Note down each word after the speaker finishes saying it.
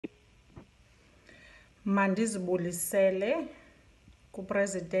Mandizibulisele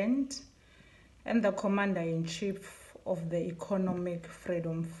ku-President and the Commander-in-Chief of the Economic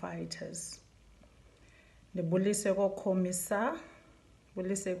Freedom Fighters. Ndibulise ko-Commissar,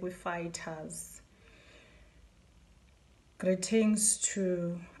 bulise kwi-fighters. Greetings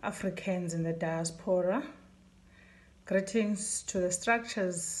to Africans in the diaspora. Greetings to the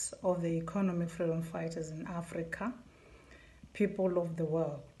structures of the Economic Freedom Fighters in Africa, people of the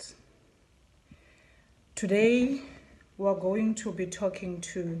world. Today, we're going to be talking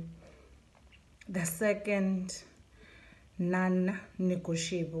to the second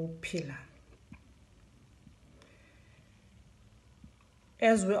non-negotiable pillar.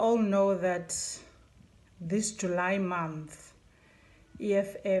 As we all know that this July month,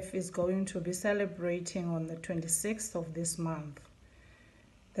 EFF is going to be celebrating on the 26th of this month,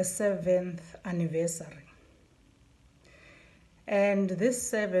 the 7th anniversary. And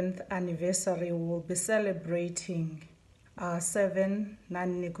this 7th anniversary will be celebrating our 7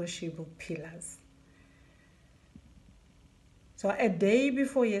 non-negotiable pillars. So a day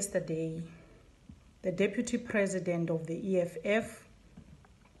before yesterday, the Deputy President of the EFF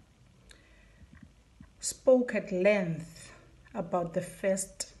spoke at length about the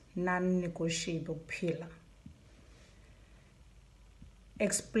first non-negotiable pillar,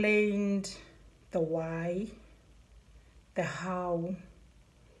 explained the why, the how,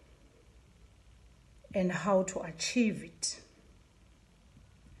 and how to achieve it.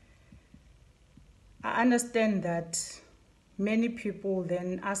 I understand that many people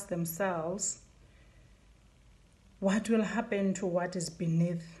then ask themselves, what will happen to what is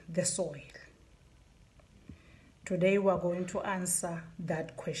beneath the soil? Today we're going to answer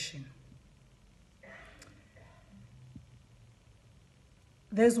that question.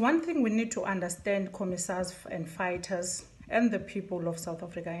 There's one thing we need to understand, commissars and fighters and the people of South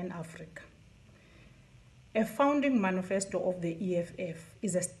Africa and Africa. A founding manifesto of the EFF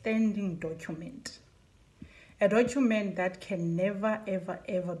is a standing document. A document that can never, ever,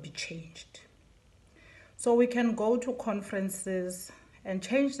 ever be changed. So we can go to conferences and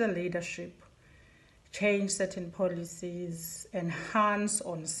change the leadership, change certain policies, enhance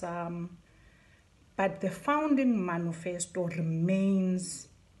on some, but the founding manifesto remains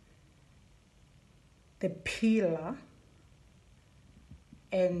the pillar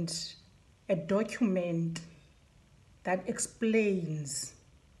and a document that explains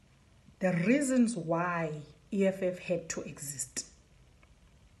the reasons why EFF had to exist.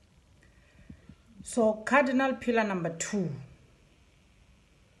 So Cardinal pillar number 2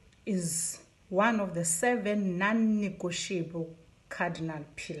 is one of the 7 non-negotiable cardinal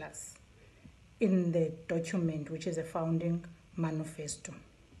pillars in the document, which is a founding manifesto.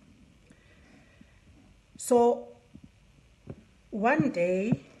 So one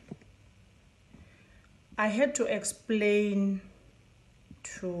day, I had to explain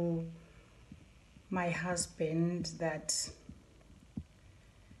to my husband that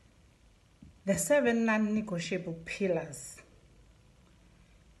the 7 non-negotiable pillars,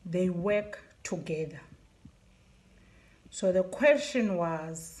 they work together. So the question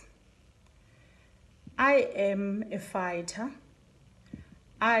was, I am a fighter.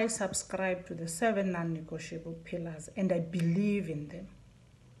 I subscribe to the 7 non-negotiable pillars and I believe in them.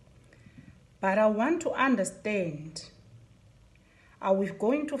 But I want to understand, are we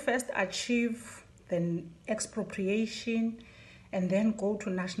going to first achieve the expropriation and then go to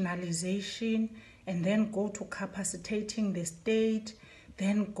nationalization and then go to capacitating the state,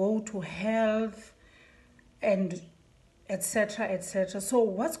 then go to health, and etc., etc. So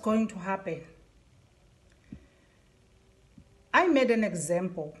what's going to happen? I made an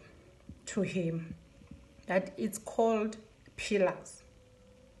example to him that it's called pillars.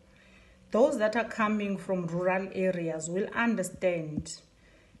 Those that are coming from rural areas will understand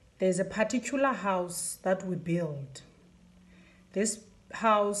there's a particular house that we build. This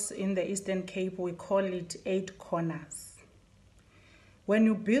house in the Eastern Cape, we call it 8 corners. When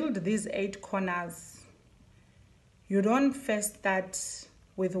you build these 8 corners, you don't first start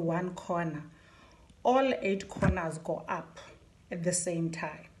with 1 corner. All 8 corners go up at the same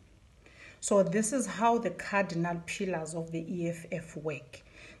time. So this is how the cardinal pillars of the EFF work.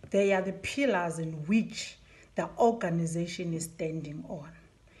 They are the pillars in which the organization is standing on.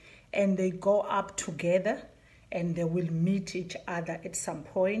 And they go up together and they will meet each other at some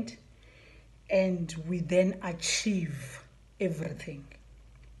point, and we then achieve everything.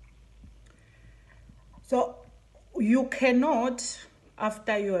 So you cannot,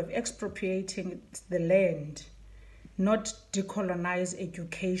 after you have expropriated the land, not decolonize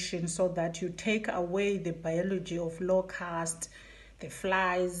education so that you take away the biology of low caste, the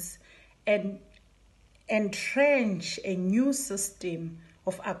flies, and entrench a new system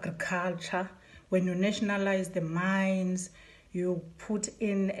of agriculture. When you nationalize the mines, you put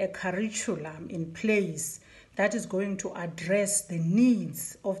in a curriculum in place that is going to address the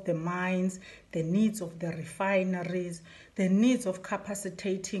needs of the mines, the needs of the refineries, the needs of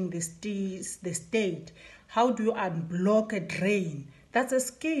capacitating the state. How do you unblock a drain? That's a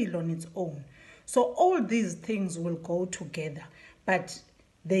skill on its own. So all these things will go together, but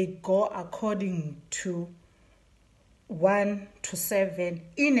they go according to 1 to 7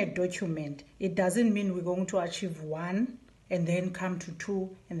 in a document. It doesn't mean we're going to achieve 1 and then come to 2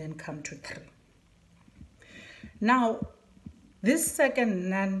 and then come to 3. Now, this second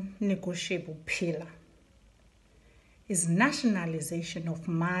non-negotiable pillar is nationalization of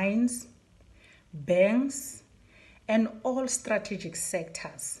mines, banks, and all strategic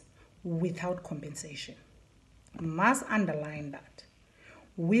sectors without compensation. I must underline that.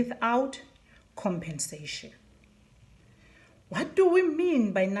 Without compensation. What do we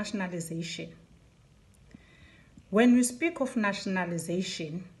mean by nationalization? When we speak of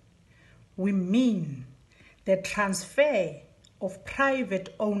nationalization, we mean the transfer of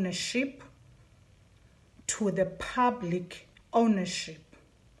private ownership to the public ownership,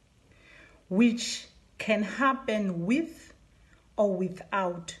 which can happen with or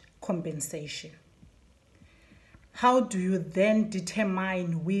without compensation. How do you then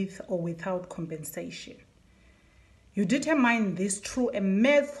determine with or without compensation? You determine this through a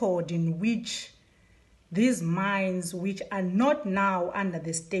method in which these mines, which are not now under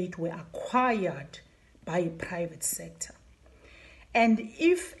the state, were acquired by a private sector. And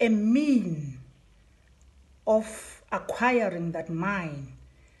if a mean of acquiring that mine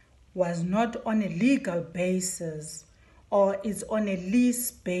was not on a legal basis or is on a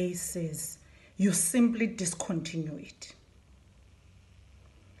lease basis, you simply discontinue it.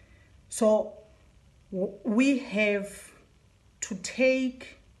 So we have to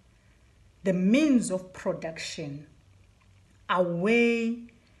take the means of production away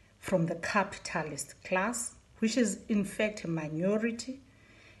from the capitalist class, which is in fact a minority,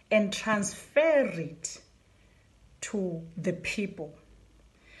 and transfer it to the people.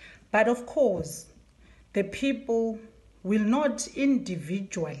 But of course, the people will not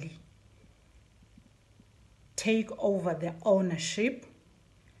individually take over the ownership.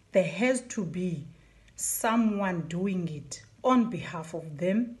 There has to be someone doing it on behalf of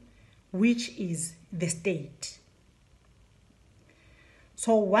them, which is the state.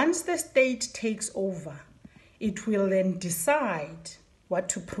 So once the state takes over, it will then decide what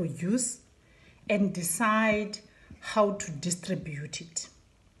to produce and decide how to distribute it.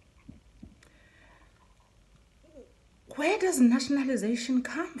 Where does nationalization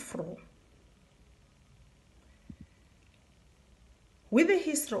come from? With the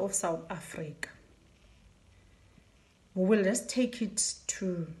history of South Africa, we will just take it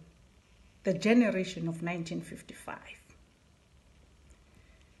to the generation of 1955,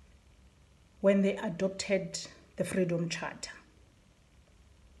 when they adopted the Freedom Charter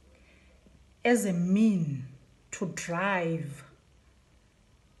as a mean to drive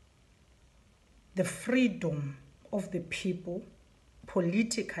the freedom of the people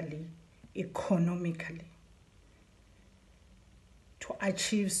politically, economically, to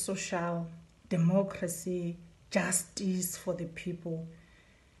achieve social democracy, justice for the people,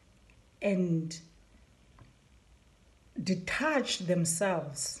 and detach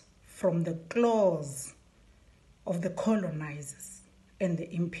themselves from the claws of the colonizers and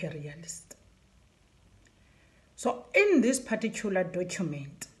the imperialists. So in this particular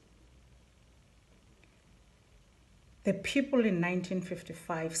document, the people in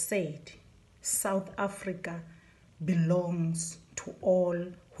 1955 said South Africa belongs to all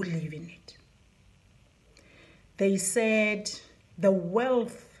who live in it. They said the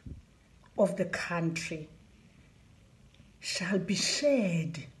wealth of the country shall be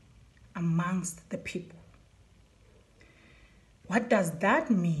shared amongst the people. What does that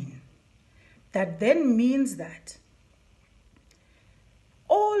mean? That then means that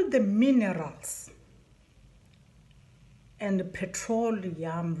all the minerals and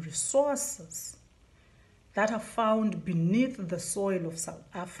petroleum resources that are found beneath the soil of South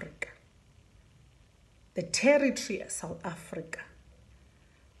Africa, the territory of South Africa,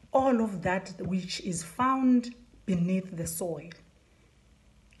 all of that which is found beneath the soil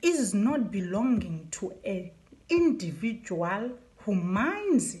is not belonging to an individual who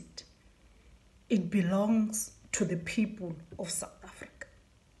mines it. It belongs to the people of South Africa.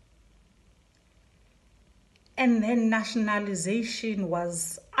 And then nationalization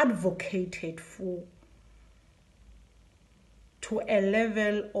was advocated for to a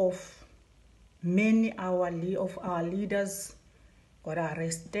level of Many of our leaders got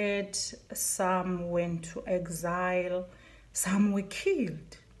arrested, some went to exile, some were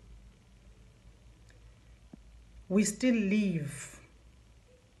killed. We still live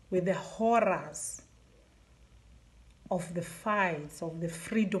with the horrors of the fights of the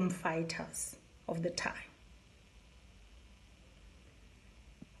freedom fighters of the time.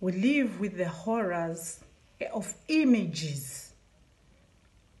 We live with the horrors of images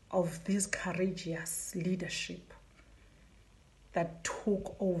of this courageous leadership that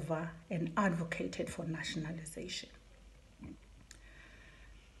took over and advocated for nationalization.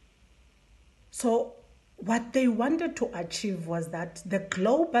 So what they wanted to achieve was that the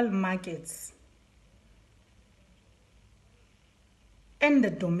global markets and the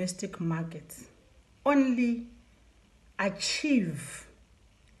domestic markets only achieve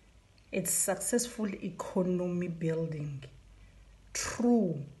its successful economy building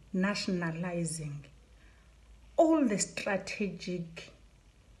through nationalizing all the strategic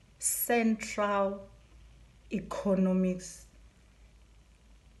central economics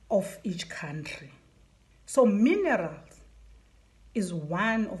of each country. So minerals is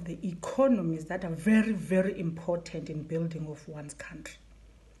one of the economies that are very, very important in building of one's country.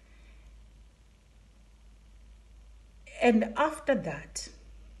 And after that,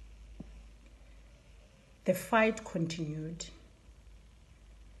 the fight continued.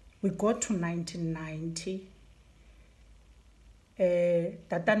 We got to 1990.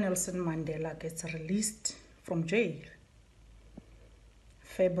 Tata Nelson Mandela gets released from jail,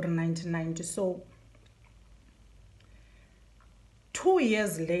 February 1990. So 2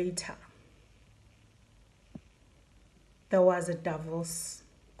 years later, there was a Davos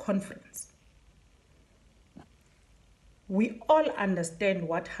conference. We all understand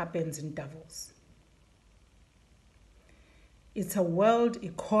what happens in Davos. It's a World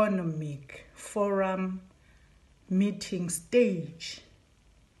Economic Forum meeting stage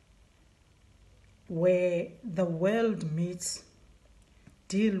where the world meets,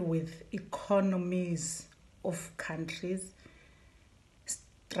 deal with economies of countries,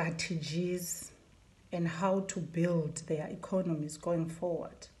 strategies, and how to build their economies going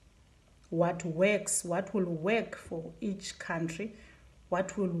forward. What works, what will work for each country,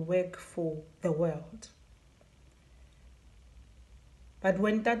 what will work for the world. But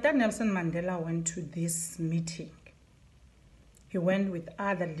when Tata Nelson Mandela went to this meeting, he went with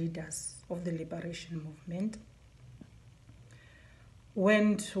other leaders of the liberation movement,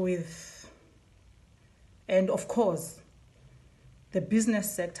 and of course, the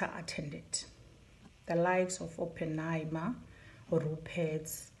business sector attended, the likes of Oppenheimer,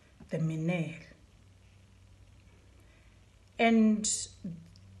 Rupert's, the Minel. And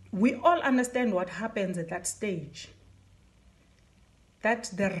we all understand what happens at that stage,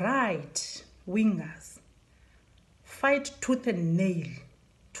 that the right wingers fight tooth and nail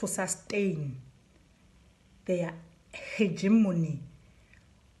to sustain their hegemony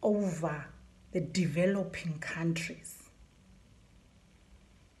over the developing countries.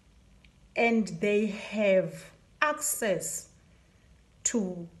 And they have access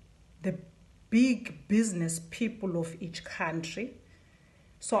to the big business people of each country.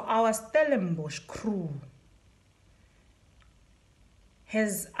 So our Stellenbosch crew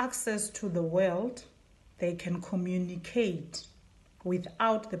has access to the world. They can communicate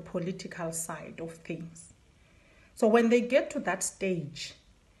without the political side of things. So when they get to that stage,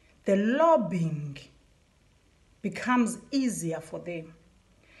 the lobbying becomes easier for them.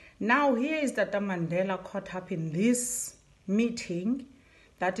 Now here is Tata Mandela caught up in this meeting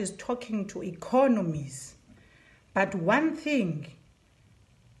that is talking to economies. But one thing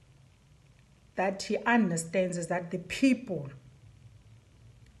that he understands is that the people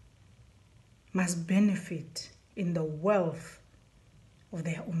must benefit in the wealth of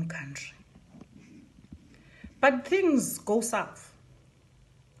their own country. But things go south.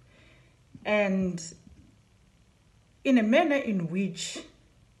 And in a manner in which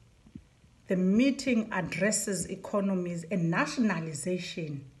the meeting addresses economies and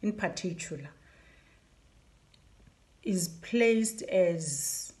nationalization in particular is placed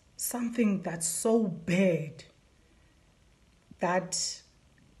as something that's so bad that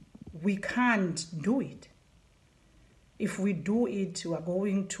we can't do it. If we do it, we are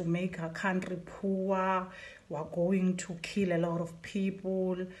going to make our country poor, we are going to kill a lot of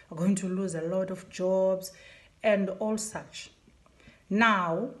people, we are going to lose a lot of jobs, and all such.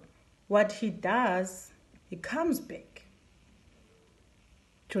 Now, what he does, he comes back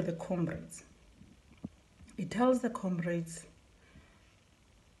to the comrades. He tells the comrades,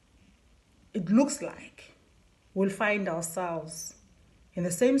 it looks like we'll find ourselves in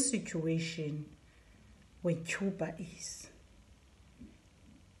the same situation where Cuba is.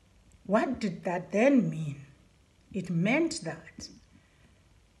 What did that then mean? It meant that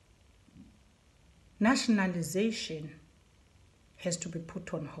nationalization has to be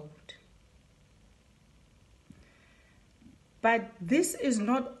put on hold. But this is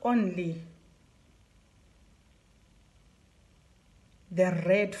not only the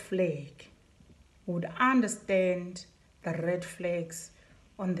red flag. We would understand the red flags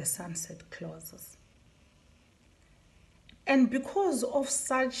on the sunset clauses. And because of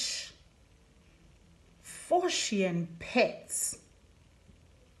such Faustian pacts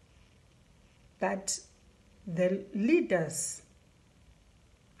that the leaders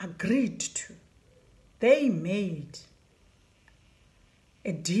agreed to, they made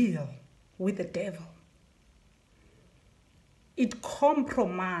a deal with the devil. It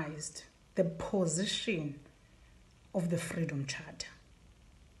compromised the position of the Freedom Charter.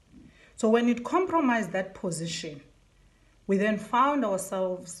 So when it compromised that position, we then found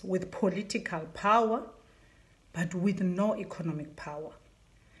ourselves with political power, but with no economic power,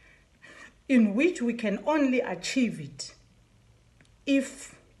 in which we can only achieve it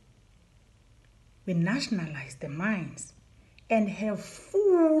if we nationalize the mines and have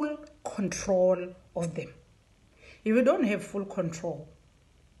full control of them. If we don't have full control,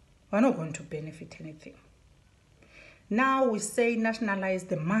 we're not going to benefit anything. Now we say nationalize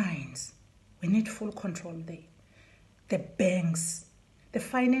the mines. We need full control there. The banks, the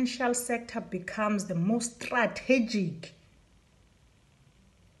financial sector becomes the most strategic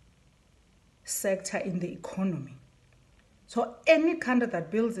sector in the economy. So any country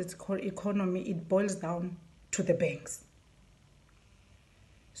that builds its economy, it boils down to the banks.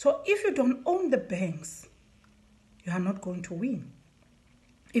 So if you don't own the banks, you are not going to win.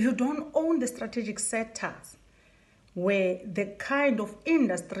 If you don't own the strategic sectors, where the kind of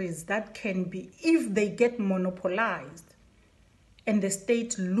industries that can be, if they get monopolized and the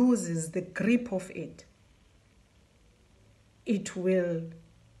state loses the grip of it, it will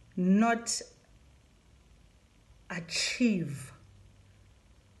not achieve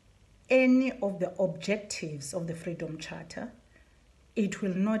any of the objectives of the Freedom Charter. It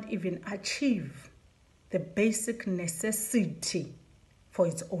will not even achieve the basic necessity for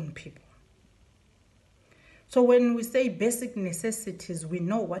its own people. So when we say basic necessities, we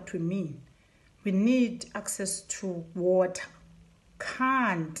know what we mean. We need access to water.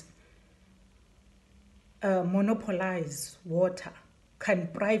 Can't monopolize water. Can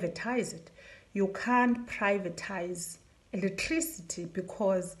privatize it. You can't privatize electricity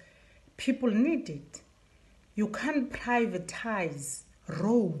because people need it. You can't privatize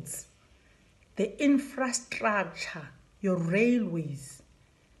roads, the infrastructure, your railways,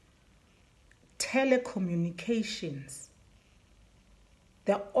 telecommunications,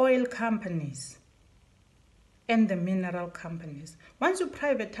 the oil companies, and the mineral companies. Once you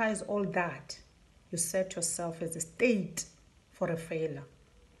privatize all that, you set yourself as a state for a failure.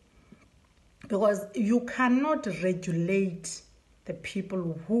 Because you cannot regulate the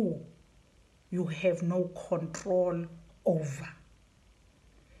people who you have no control over.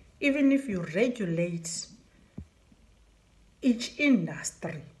 Even if you regulate each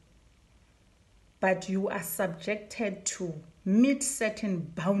industry, but you are subjected to meet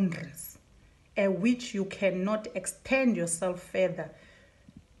certain boundaries at which you cannot extend yourself further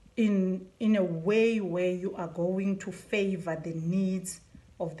in a way where you are going to favor the needs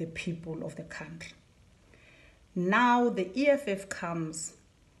of the people of the country. Now the EFF comes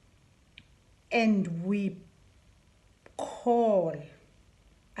and we call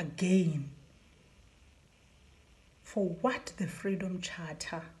again for what the Freedom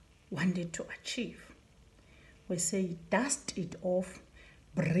Charter wanted to achieve. We say, dust it off,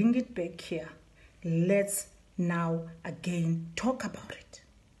 bring it back here. Let's now again talk about it.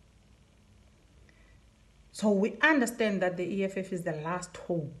 So we understand that the EFF is the last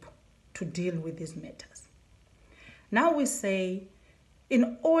hope to deal with these matters. Now we say,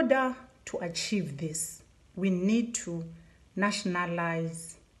 in order to achieve this, we need to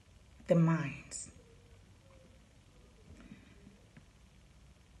nationalize the mines.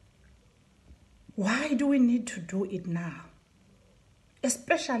 Why do we need to do it now?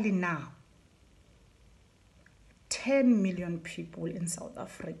 Especially now. 10 million people in South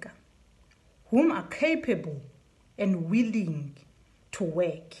Africa whom are capable and willing to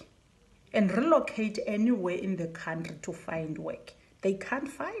work and relocate anywhere in the country to find work. They can't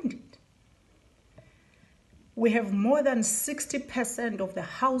find it. We have more than 60% of the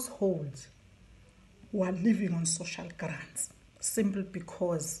households who are living on social grants simply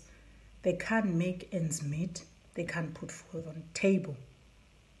because they can't make ends meet, they can't put food on the table.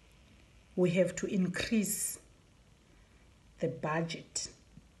 we have to increase the budget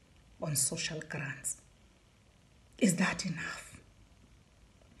on social grants. Is that enough?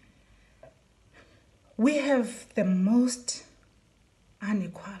 We have the most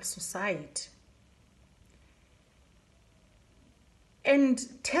unequal society.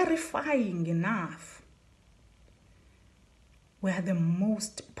 And terrifying enough, we are the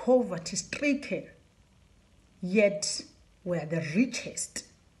most poverty-stricken, yet we are the richest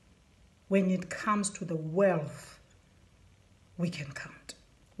when it comes to the wealth we can count.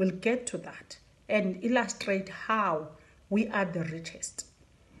 We'll get to that and illustrate how we are the richest.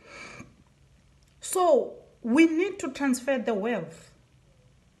 So we need to transfer the wealth.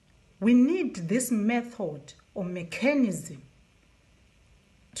 We need this method or mechanism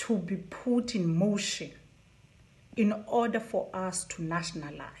to be put in motion in order for us to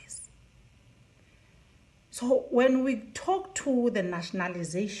nationalize. So when we talk to the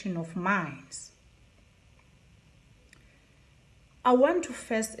nationalization of mines, I want to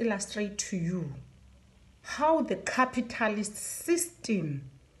first illustrate to you how the capitalist system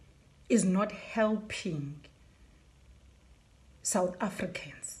is not helping South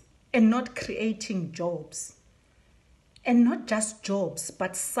Africans and not creating jobs. And not just jobs,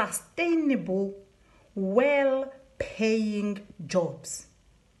 but sustainable, well-paying jobs.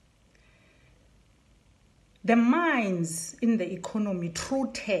 The mines in the economy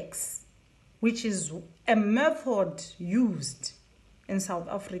through tax, which is a method used in South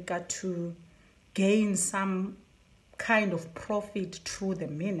Africa to gain some kind of profit through the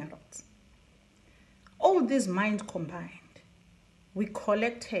minerals. All these mines combined, we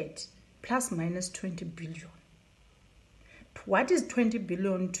collected plus minus 20 billion. What is 20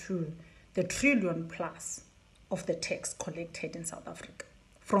 billion to the trillion plus of the tax collected in South Africa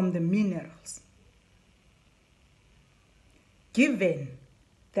from the minerals? Given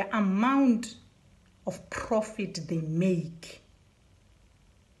the amount of profit they make,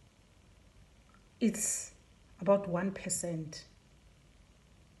 it's about 1%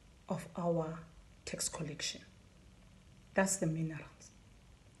 of our tax collection. That's the minerals.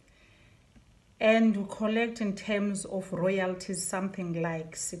 And we collect in terms of royalties something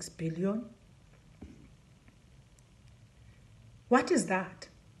like 6 billion. What is that?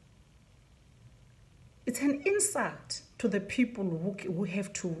 It's an insult to the people who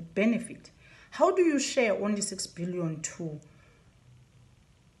have to benefit. How do you share only 6 billion to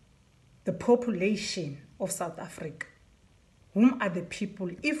the population of South Africa? Whom are the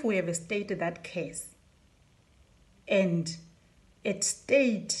people, if we have a state that cares, and a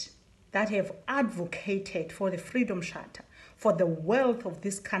state that have advocated for the Freedom Charter, for the wealth of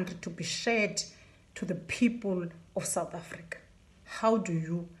this country to be shared to the people of South Africa? How do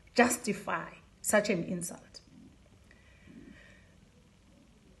you justify such an insult?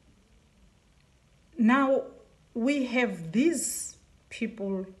 Now, we have these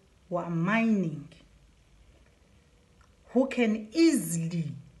people who are mining, who can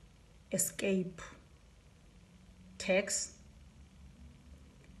easily escape tax,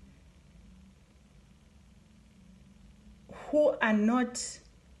 who are not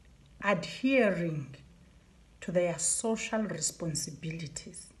adhering to their social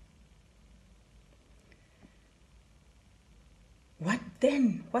responsibilities. What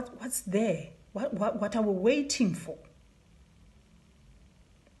then? What's there? What are we waiting for?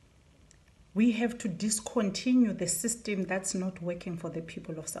 We have to discontinue the system that's not working for the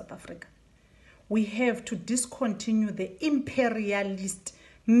people of South Africa. We have to discontinue the imperialist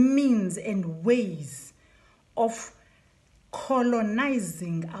means and ways of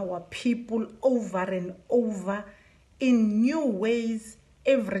colonizing our people over and over in new ways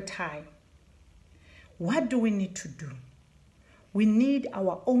every time. What do we need to do? We need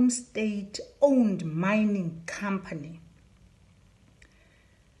our own state-owned mining company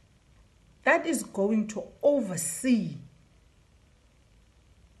that is going to oversee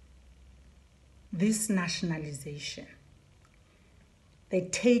this nationalization, the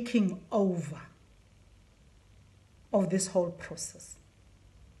taking over of this whole process.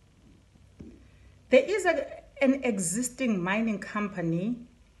 There is an existing mining company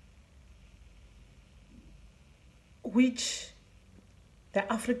which the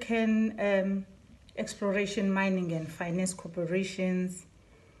African Exploration, Mining and Finance Corporations,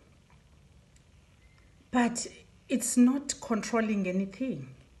 but it's not controlling anything.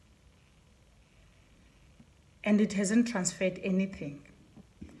 And it hasn't transferred anything.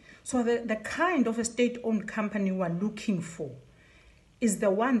 So the kind of a state-owned company we're looking for is the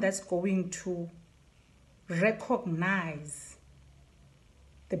one that's going to recognize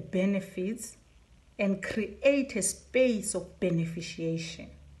the benefits and create a space of beneficiation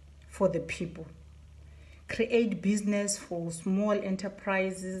for the people. Create business for small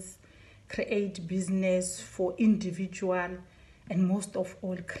enterprises, create business for individual, and most of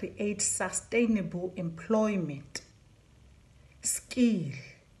all, create sustainable employment, skill,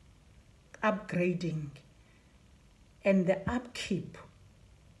 upgrading, and the upkeep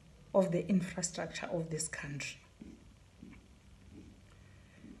of the infrastructure of this country.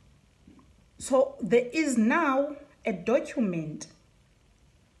 So there is now a document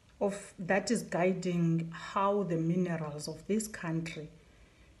that is guiding how the minerals of this country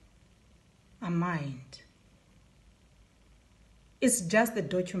are mined. It's just a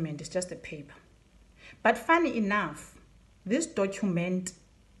document, it's just a paper. But funny enough, this document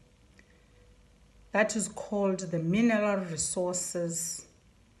that is called the Mineral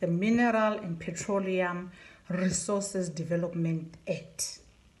and Petroleum Resources Development Act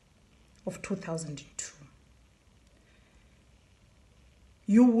of 2002.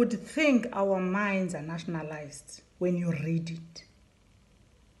 You would think our mines are nationalized when you read it.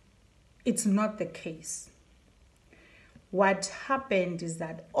 It's not the case. What happened is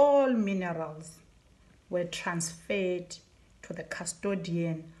that all minerals were transferred to the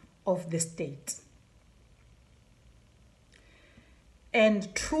custodian of the state.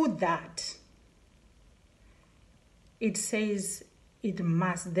 And through that, it says it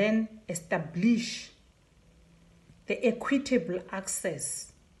must then establish the equitable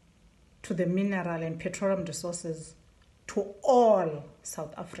access to the mineral and petroleum resources to all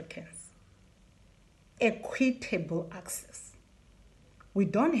South Africans. Equitable access. We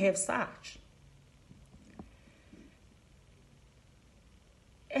don't have such.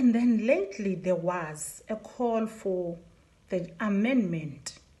 And then lately there was a call for the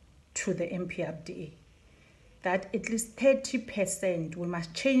amendment to the MPRDA that at least 30%, we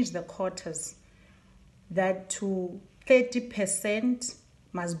must change the quotas, that to 30%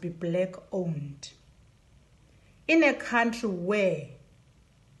 must be black owned. In a country where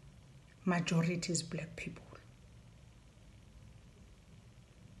majority is black people.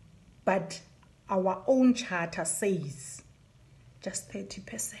 But our own charter says just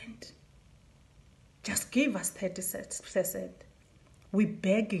 30%. Just give us 30%. We're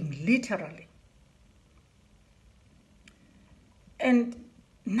begging, literally. And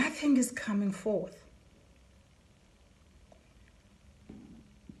nothing is coming forth.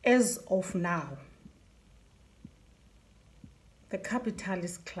 As of now, the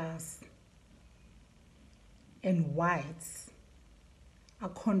capitalist class and whites are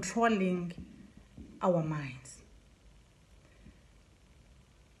controlling our minds.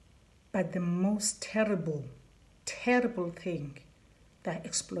 But the most terrible thing, they're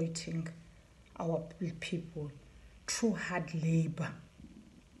exploiting our people through hard labor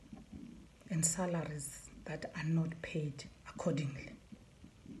and salaries that are not paid accordingly.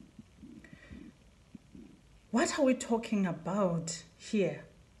 What are we talking about here?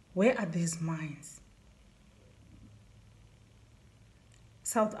 Where are these mines?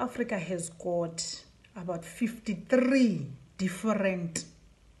 South Africa has got about 53 different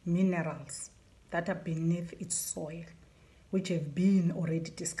minerals that are beneath its soil, which have been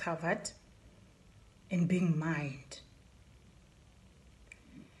already discovered and being mined.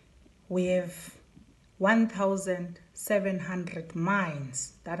 We have 1,700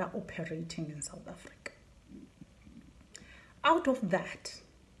 mines that are operating in South Africa. Out of that,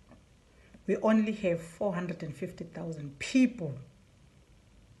 we only have 450,000 people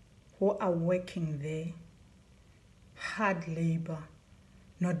who are working there, hard labor,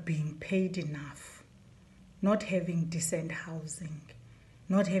 not being paid enough, not having decent housing,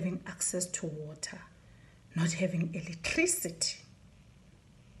 not having access to water, not having electricity.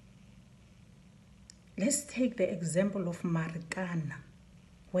 Let's take the example of Marikana,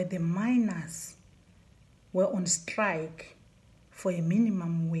 where the miners were on strike for a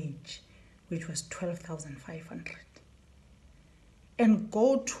minimum wage, which was 12,500. And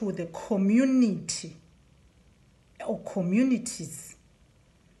go to the community or communities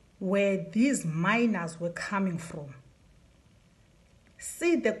where these miners were coming from.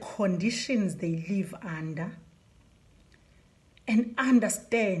 See the conditions they live under and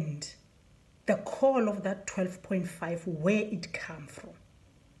understand the call of that 12.5, where it came from.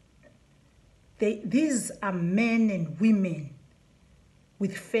 These are men and women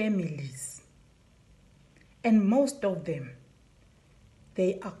with families, and most of them,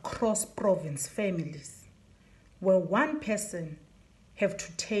 they are cross-province families, where one person have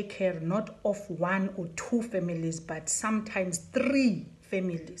to take care not of one or two families, but sometimes 3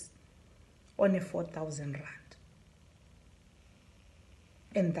 families on a 4,000 rand.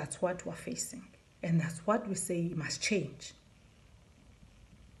 And that's what we're facing. And that's what we say must change.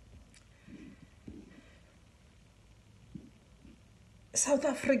 South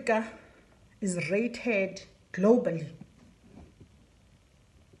Africa is rated globally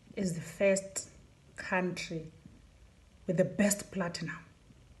as the first country with the best platinum.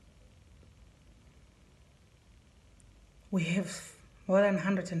 We have more than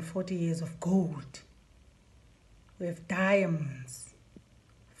 140 years of gold. We have diamonds,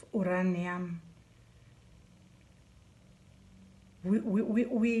 uranium.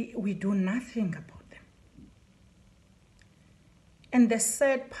 We do nothing about them. And the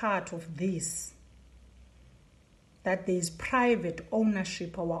sad part of this, that there is private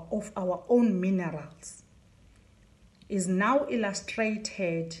ownership of our own minerals, is now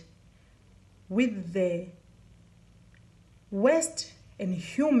illustrated with the worst and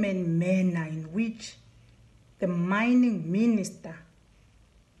human manner in which the mining minister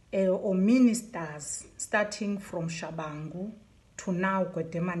or ministers, starting from Shabangu to now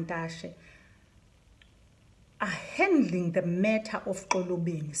Gwedemantashe, are handling the matter of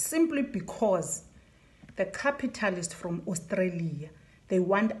Xolobeni simply because the capitalists from Australia, they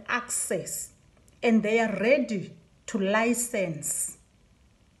want access and they are ready to license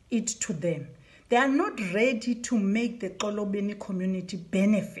it to them. They are not ready to make the Xolobeni community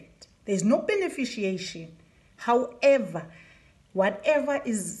benefit. There is no beneficiation. However, whatever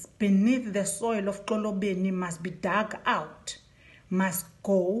is beneath the soil of Xolobeni must be dug out, must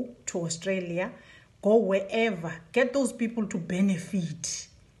go to Australia, go wherever, get those people to benefit.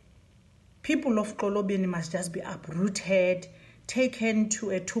 People of Xolobeni must just be uprooted, taken to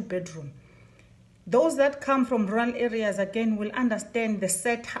a 2-bedroom. Those that come from rural areas, again, will understand the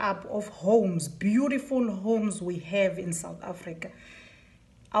setup of homes, beautiful homes we have in South Africa.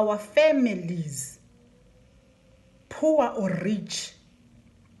 Our families, poor or rich,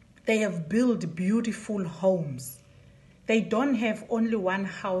 they have built beautiful homes. They don't have only one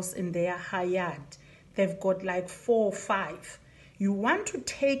house in their yard. They've got like 4 or 5. You want to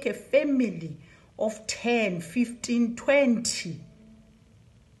take a family of 10, 15, 20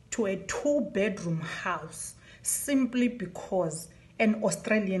 to a 2-bedroom house simply because an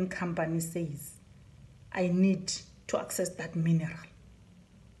Australian company says, I need to access that mineral.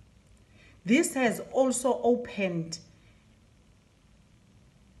 This has also opened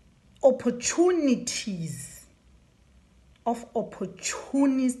opportunities of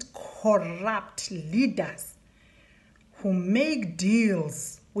opportunist, corrupt leaders who make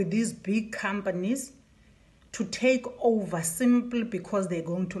deals with these big companies to take over simply because they're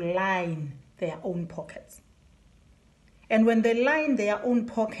going to line their own pockets. And when they line their own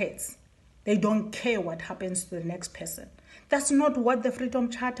pockets, they don't care what happens to the next person. That's not what the Freedom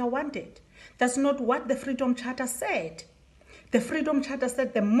Charter wanted. That's not what the Freedom Charter said. The Freedom Charter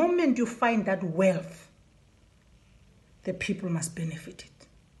said the moment you find that wealth, the people must benefit it.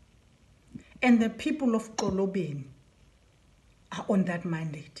 And the people of Xolobeni are on that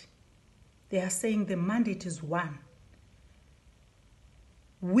mandate. They are saying the mandate is one.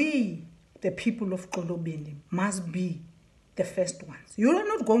 We, the people of Xolobeni, must be the first ones. You are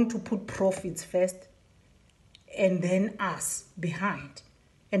not going to put profits first and then us behind,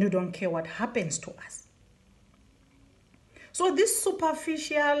 and you don't care what happens to us. So these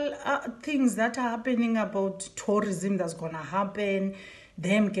superficial things that are happening about tourism that's going to happen,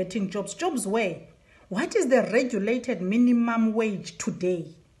 them getting jobs. Jobs where? What is the regulated minimum wage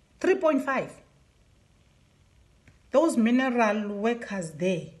today? 3.5. Those mineral workers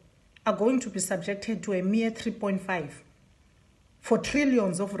there are going to be subjected to a mere 3.5 for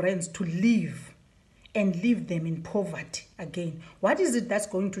trillions of rands to live and leave them in poverty again. What is it that's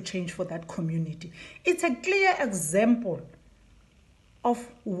going to change for that community? It's a clear example of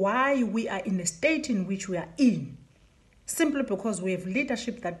why we are in the state in which we are in, simply because we have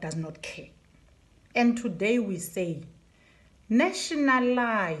leadership that does not care. And today we say,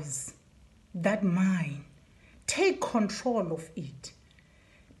 nationalize that mine, take control of it,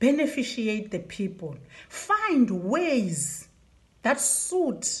 beneficiate the people, find ways that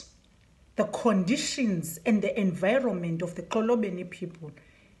suit the conditions and the environment of the Xolobeni people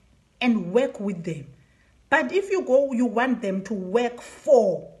and work with them. But if you want them to work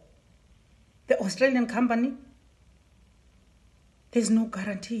for the Australian company, there's no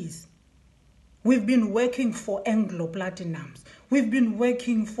guarantees. We've been working for Anglo Platinums. We've been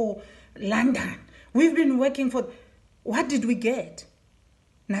working for London. We've been working for... What did we get?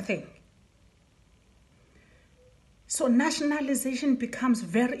 Nothing. So nationalization becomes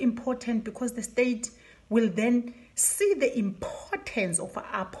very important because the state will then see the importance of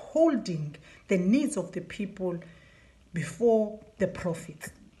upholding the needs of the people before the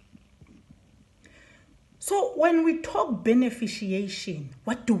profits. So when we talk beneficiation,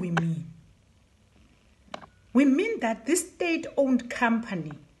 what do we mean? we mean that this state-owned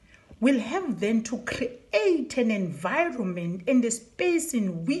company will have then to create an environment and a space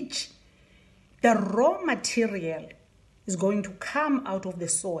in which the raw material is going to come out of the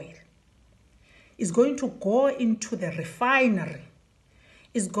soil, is going to go into the refinery,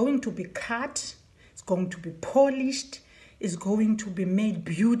 is going to be cut, it's going to be polished, is going to be made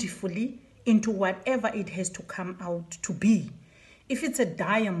beautifully into whatever it has to come out to be. If it's a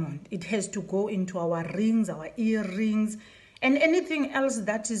diamond, it has to go into our rings, our earrings, and anything else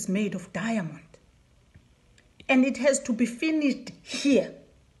that is made of diamond. And it has to be finished here,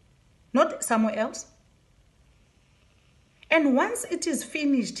 not somewhere else. And once it is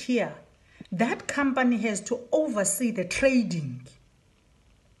finished here, that company has to oversee the trading.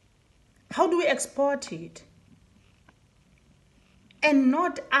 How do we export it? And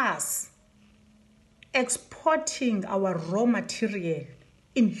not us exporting our raw material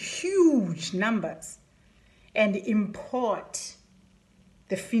in huge numbers and import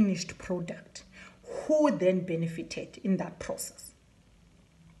the finished product. Who then benefited in that process?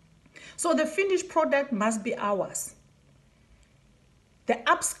 So the finished product must be ours. The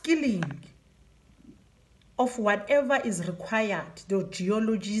upskilling of whatever is required, the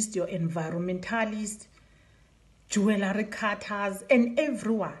geologists, your environmentalists, jewelry cutters, and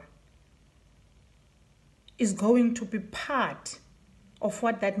everyone is going to be part of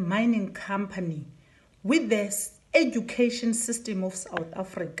what that mining company with the education system of South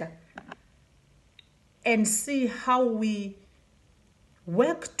Africa, and see how we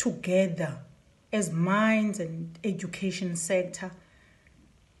work together as mines and education sector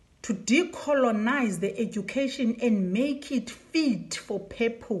to decolonize the education and make it fit for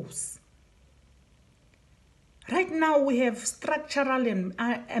purpose. Right now we have structural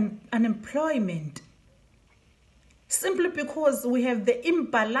unemployment simply because we have the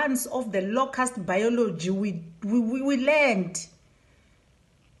imbalance of the locust biology we learned.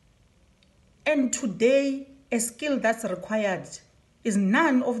 And today, a skill that's required is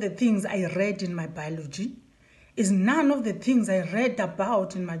none of the things I read in my biology, is none of the things I read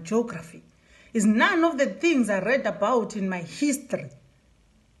about in my geography, is none of the things I read about in my history.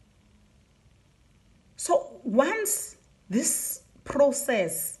 So once this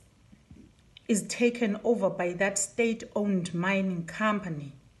process is taken over by that state-owned mining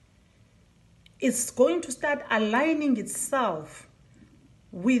company, it's going to start aligning itself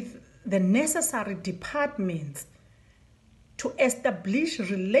with the necessary departments to establish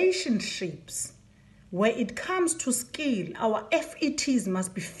relationships. Where it comes to skill, our FETs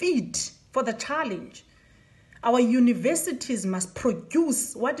must be fit for the challenge. Our universities must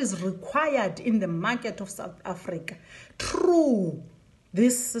produce what is required in the market of South Africa through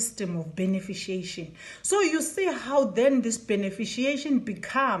this system of beneficiation. So you see how then this beneficiation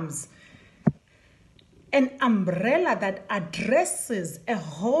becomes an umbrella that addresses a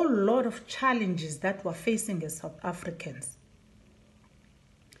whole lot of challenges that we're facing as South Africans.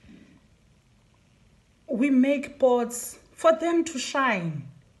 We make pots for them to shine.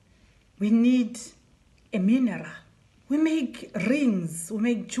 We need a mineral. We make rings, we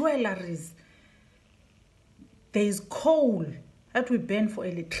make jewelries. There is coal that we burn for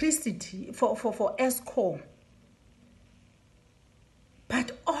electricity, for Eskom.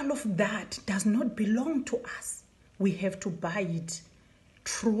 But all of that does not belong to us. We have to buy it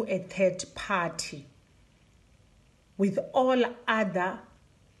through a third party with all other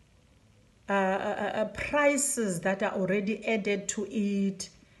prices that are already added to it,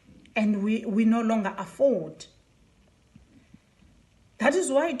 and we no longer afford. That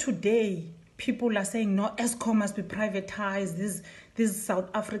is why today people are saying, no, Eskom must be privatized. These South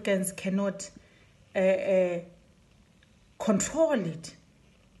Africans cannot control it.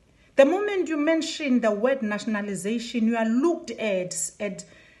 The moment you mention the word nationalization, you are looked at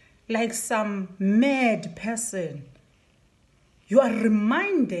like some mad person. You are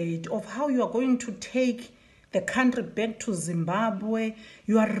reminded of how you are going to take the country back to Zimbabwe.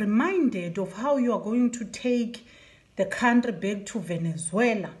 You are reminded of how you are going to take the country back to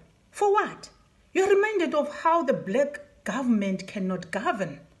Venezuela. For what? You are reminded of how the black government cannot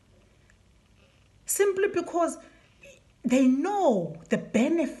govern. Simply because they know the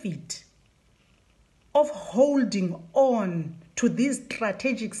benefit of holding on to these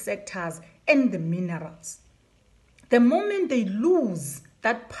strategic sectors and the minerals. The moment they lose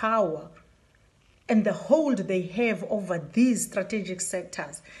that power and the hold they have over these strategic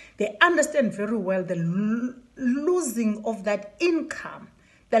sectors, they understand very well the losing of that income,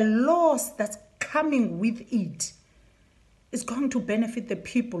 the loss that's coming with it is going to benefit the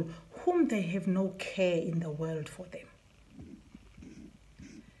people whom they have no care in the world for them.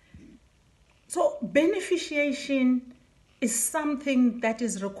 So beneficiation is something that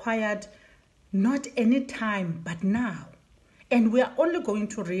is required not any time but now. And we are only going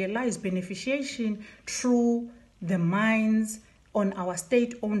to realize beneficiation through the mines on our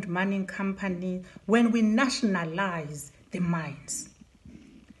state-owned mining company when we nationalize the mines.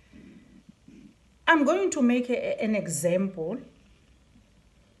 I'm going to make an example.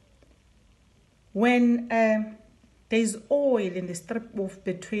 When there's oil in the strip of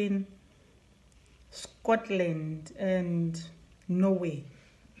between Scotland and Norway.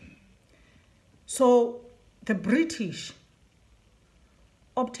 So the British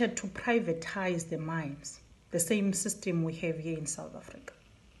opted to privatize the mines, the same system we have here in South Africa.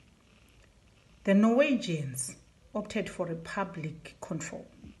 The Norwegians opted for a public control.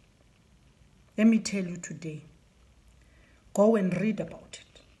 Let me tell you today, go and read about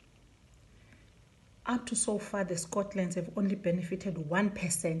it. Up to so far, the Scotlands have only benefited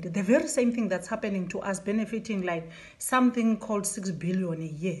 1%. The very same thing that's happening to us, benefiting like something called 6 billion a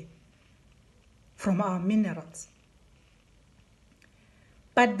year from our minerals.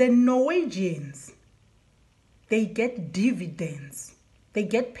 But the Norwegians, they get dividends. They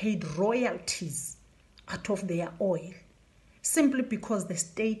get paid royalties out of their oil simply because the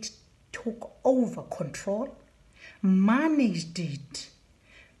state took over control, managed it,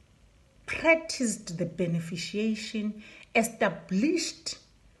 practiced the beneficiation, established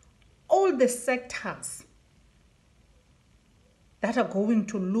all the sectors that are going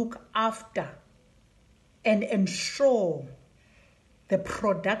to look after and ensure the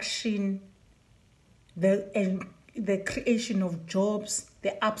production, the creation of jobs,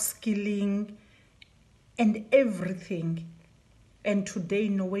 the upskilling, and everything. And today,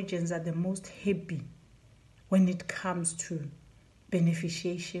 Norwegians are the most happy when it comes to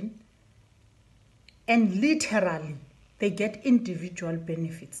beneficiation. And literally, they get individual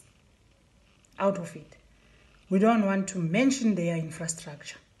benefits out of it. We don't want to mention their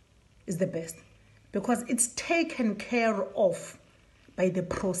infrastructure. It's the best because it's taken care of by the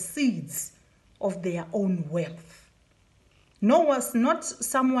proceeds of their own wealth. Not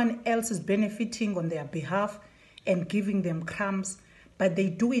someone else is benefiting on their behalf and giving them crumbs, but they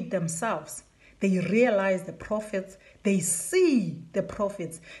do it themselves. They realize the profits. They see the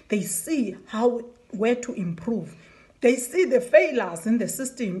profits. They see where to improve. They see the failures in the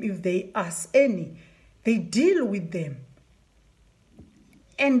system, if there are any. They deal with them.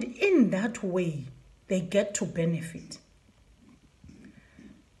 And in that way, they get to benefit.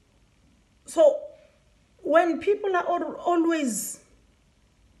 So when people are always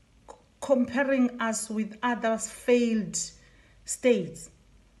comparing us with other failed states,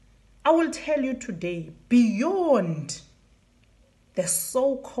 I will tell you today, beyond the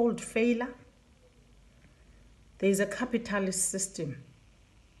so-called failure, there is a capitalist system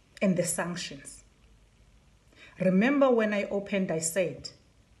and the sanctions. Remember when I opened, I said,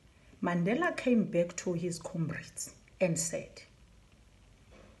 Mandela came back to his comrades and said,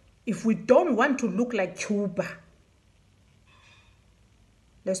 if we don't want to look like Cuba,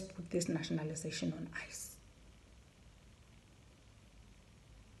 let's put this nationalization on ice.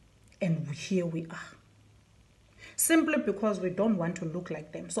 And here we are. Simply because we don't want to look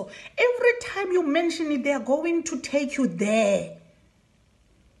like them. So every time you mention it, they are going to take you there.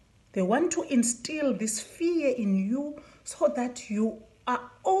 They want to instill this fear in you so that you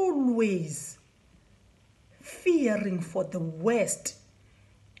are always fearing for the worst.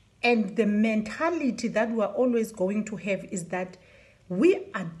 And the mentality that we are always going to have is that we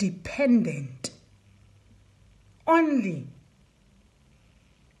are dependent only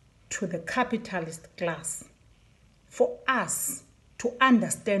to the capitalist class for us to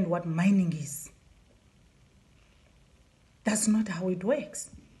understand what mining is. That's not how it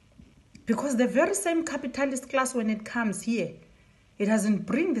works. Because the very same capitalist class, when it comes here, it doesn't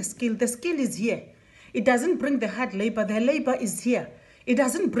bring the skill. The skill is here. It doesn't bring the hard labor. The labor is here. It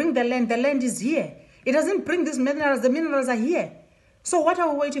doesn't bring the land is here. It doesn't bring these minerals, the minerals are here. So what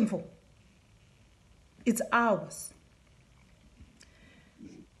are we waiting for? It's ours.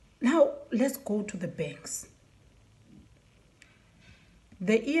 Now, let's go to the banks.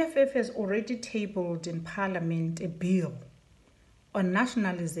 The EFF has already tabled in Parliament a bill on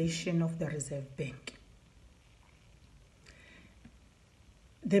nationalization of the Reserve Bank.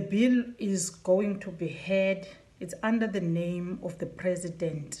 The bill is going to be heard. It's under the name of the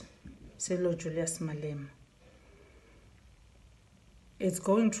President, Sello Julius Malema. It's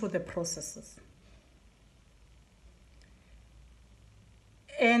going through the processes.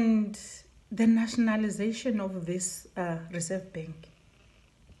 And the nationalization of this Reserve Bank,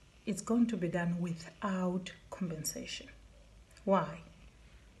 it's going to be done without compensation. Why?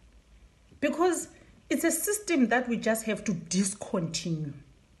 Because It's a system that we just have to discontinue.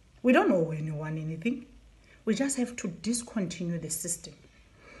 We don't owe anyone anything. We just have to discontinue the system.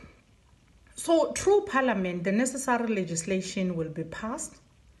 So through Parliament, the necessary legislation will be passed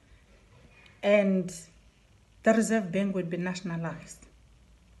and the Reserve Bank will be nationalized.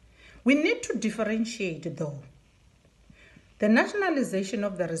 We need to differentiate, though. The nationalization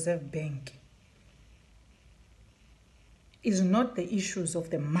of the Reserve Bank is not the issues of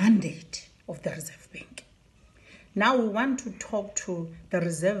the mandate of the Reserve Bank. Now we want to talk to the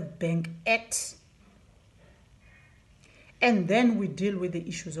Reserve Bank Act, and then we deal with the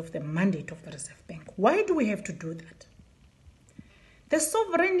issues of the mandate of the Reserve Bank. Why do we have to do that? The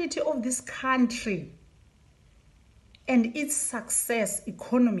sovereignty of this country and its success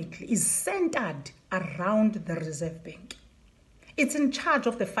economically is centered around the Reserve Bank. It's in charge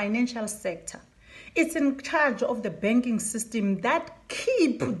of the financial sector. It's in charge of the banking system that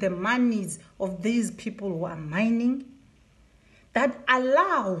keep the monies of these people who are mining, that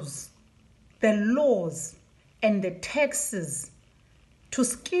allows the laws and the taxes to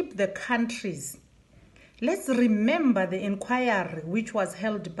skip the countries. Let's remember the inquiry which was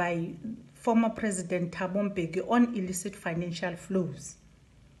held by former President Thabo Mbeki on illicit financial flows.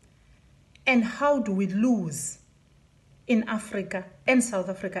 And how do we lose in Africa and South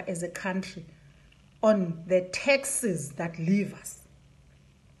Africa as a country on the taxes that leave us,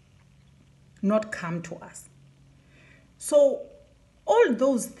 not come to us? So all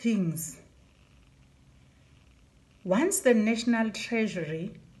those things, once the National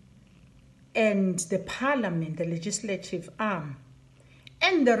Treasury and the Parliament, the legislative arm,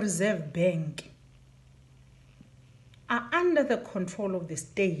 and the Reserve Bank are under the control of the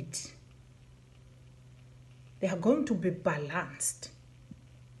state, they are going to be balanced.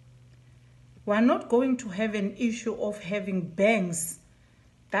 We are not going to have an issue of having banks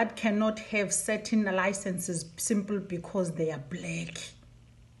that cannot have certain licenses simply because they are black,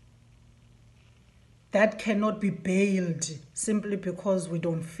 that cannot be bailed simply because we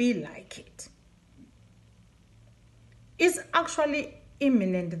don't feel like it. It's actually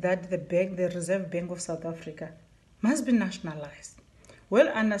imminent that the Reserve Bank of South Africa must be nationalized. We'll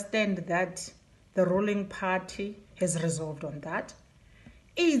understand that the ruling party has resolved on that.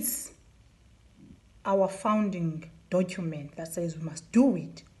 It's our founding document that says we must do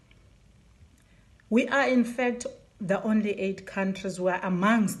it. We are in fact the only 8 countries, we are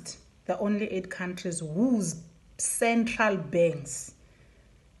amongst the only 8 countries whose central banks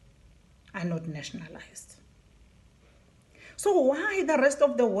are not nationalized. So why the rest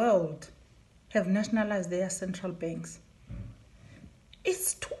of the world have nationalized their central banks?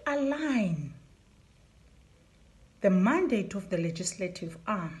 It's to align the mandate of the legislative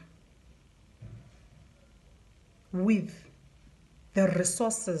arm with the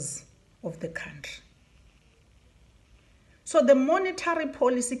resources of the country. So the monetary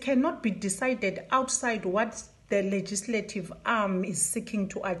policy cannot be decided outside what the legislative arm is seeking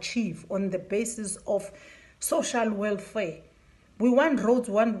to achieve on the basis of social welfare. We want roads,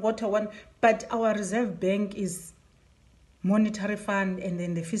 want water, but our Reserve Bank is monetary fund and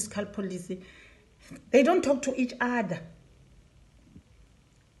then the fiscal policy. They don't talk to each other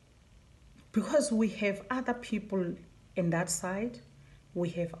because we have other people in that side, we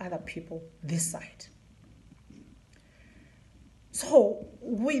have other people this side. So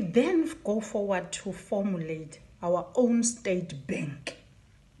we then go forward to formulate our own state bank.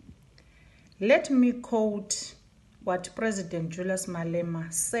 Let me quote what President Julius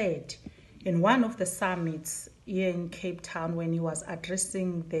Malema said in one of the summits here in Cape Town when he was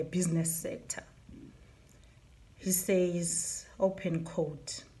addressing the business sector. He says, open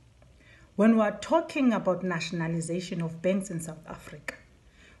quote, "When we are talking about nationalization of banks in South Africa,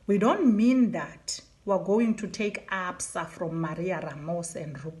 we don't mean that we're going to take ABSA from Maria Ramos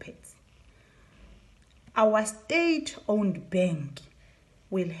and Rupert. Our state-owned bank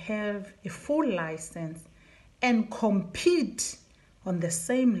will have a full license and compete on the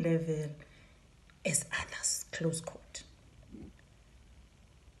same level as others," close quote.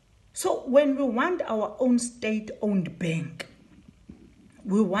 So when we want our own state-owned bank,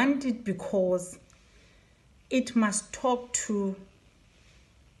 we want it because it must talk to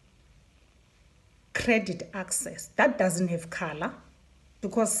credit access. That doesn't have color,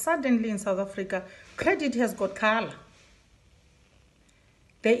 because suddenly in South Africa, credit has got color.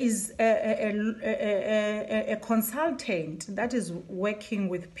 There is a consultant that is working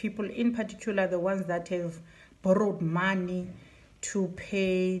with people, in particular the ones that have borrowed money to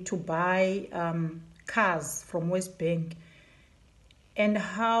buy cars from West Bank, and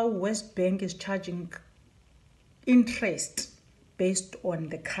how West Bank is charging interest based on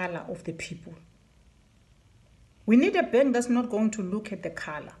the color of the people. We need a bank that's not going to look at the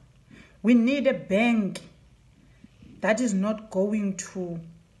color. We need a bank that is not going to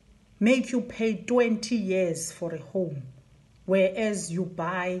make you pay 20 years for a home, whereas you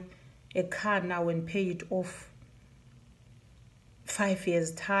buy a car now and pay it off 5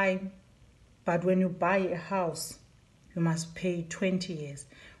 years' time. But when you buy a house, you must pay 20 years.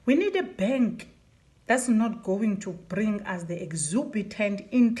 We need a bank that's not going to bring us the exorbitant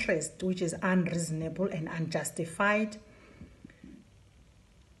interest, which is unreasonable and unjustified.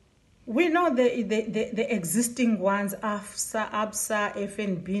 We know the existing ones, ABSA,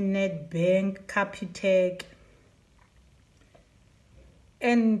 FNB, Nedbank, Capitec.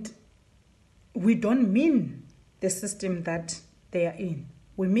 And we don't mean the system that they are in.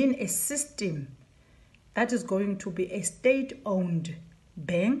 We mean a system that is going to be a state-owned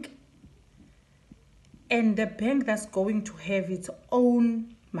bank, and the bank that's going to have its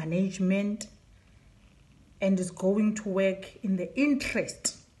own management and is going to work in the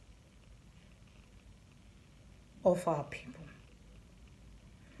interest of our people.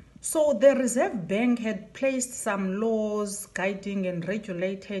 So the Reserve Bank had placed some laws guiding and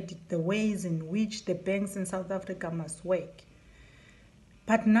regulated the ways in which the banks in South Africa must work.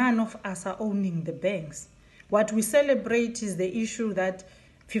 But none of us are owning the banks. What we celebrate is the issue that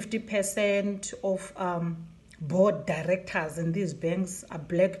 50% of board directors in these banks are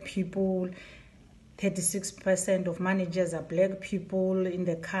black people, 36% of managers are black people in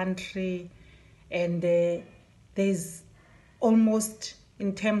the country, and there's almost,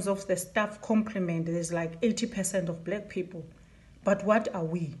 in terms of the staff complement, there's like 80% of black people. But what are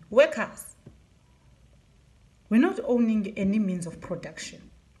we? Workers. We're not owning any means of production.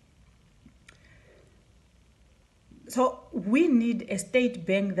 So we need a state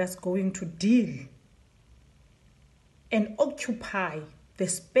bank that's going to deal and occupy the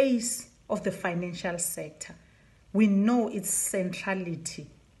space of the financial sector. We know its centrality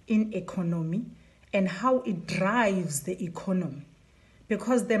in economy and how it drives the economy,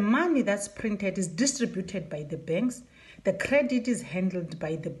 because the money that's printed is distributed by the banks, the credit is handled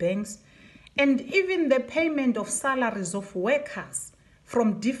by the banks, and even the payment of salaries of workers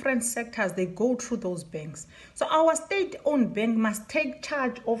from different sectors, they go through those banks. So our state-owned bank must take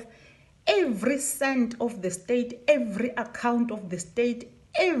charge of every cent of the state, every account of the state,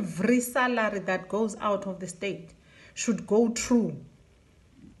 every salary that goes out of the state should go through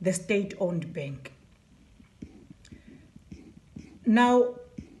the state-owned bank. Now,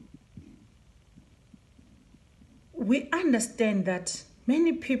 we understand that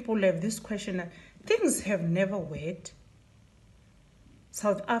many people have this question, things have never worked.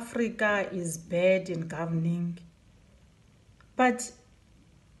 South Africa is bad in governing, but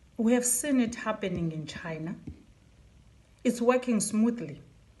we have seen it happening in China. It's working smoothly.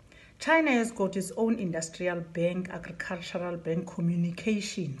 China has got its own industrial bank, agricultural bank,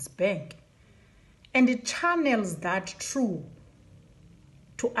 communications bank, and it channels that through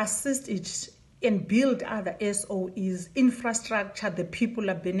to assist it and build other SOEs, infrastructure, the people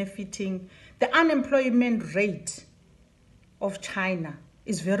are benefiting. The unemployment rate of China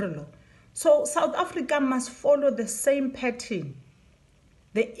is very low. So South Africa must follow the same pattern.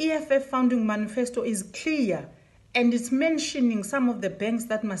 The EFF founding manifesto is clear, and it's mentioning some of the banks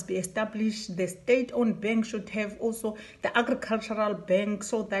that must be established. The state-owned bank should have also the agricultural bank,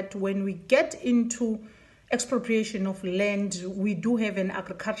 so that when we get into expropriation of land, we do have an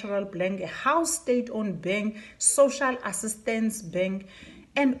agricultural bank, a house state-owned bank, social assistance bank,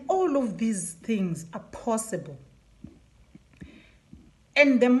 and all of these things are possible.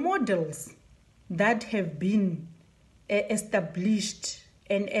 And the models that have been established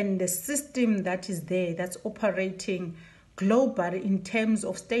and the system that is there, that's operating globally in terms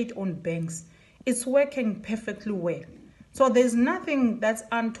of state-owned banks, it's working perfectly well. So there's nothing that's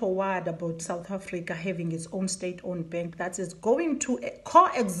untoward about South Africa having its own state-owned bank that is going to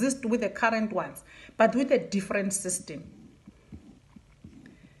coexist with the current ones, but with a different system.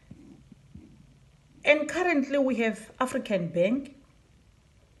 And currently we have African Bank.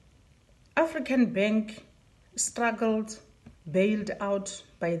 African Bank struggled, bailed out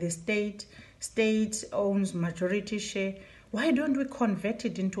by the state. State owns majority share. Why don't we convert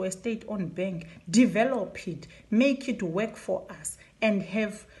it into a state-owned bank, develop it, make it work for us, and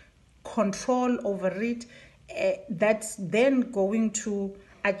have control over it that's then going to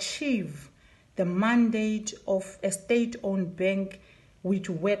achieve the mandate of a state-owned bank which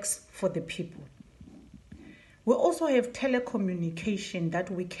works for the people. We also have telecommunication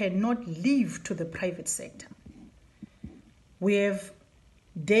that we cannot leave to the private sector. We have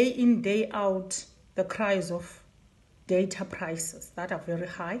day in, day out, the cries of data prices that are very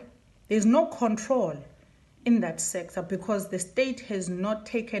high. There's no control in that sector because the state has not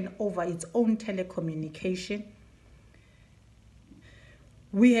taken over its own telecommunication.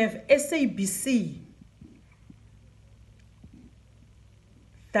 We have SABC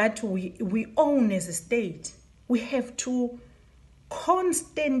that we own as a state. We have to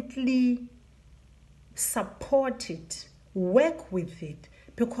constantly support it, work with it,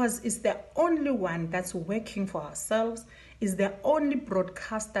 because it's the only one that's working for ourselves, is the only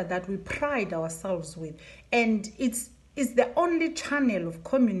broadcaster that we pride ourselves with, and it's the only channel of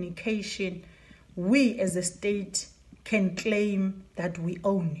communication we as a state can claim that we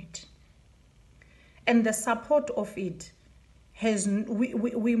own it. And the support of it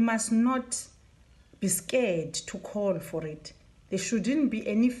we must not be scared to call for it. There shouldn't be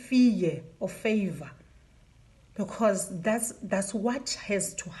any fear or favor, because that's what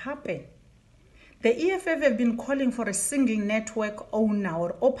has to happen. The EFF have been calling for a single network owner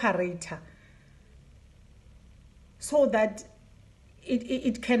or operator so that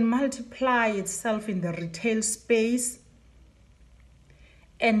it can multiply itself in the retail space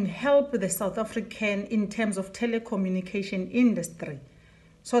and help the South African in terms of telecommunication industry,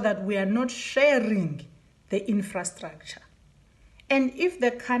 so that we are not sharing the infrastructure. And if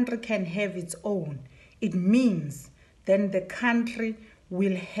the country can have its own, it means then the country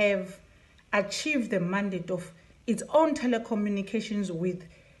will have achieved the mandate of its own telecommunications with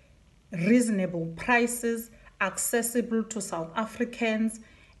reasonable prices, accessible to South Africans,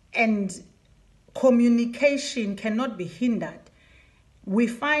 and communication cannot be hindered. We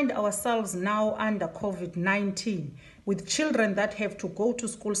find ourselves now under COVID-19 with children that have to go to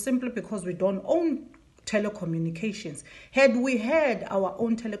school simply because we don't own telecommunications. Had we had our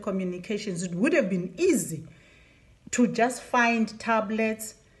own telecommunications, it would have been easy to just find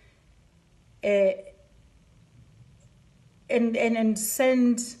tablets and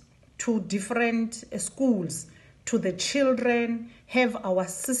send to different schools to the children, have our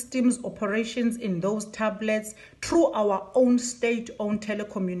systems operations in those tablets through our own state-owned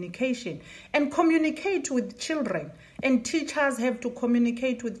telecommunication, and communicate with children. And teachers have to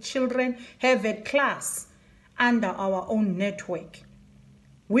communicate with children, have a class under our own network,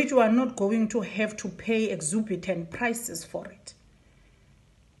 which we are not going to have to pay exorbitant prices for it.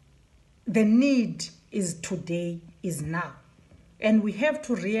 The need is today, is now. And we have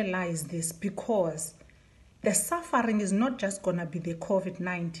to realize this, because the suffering is not just going to be the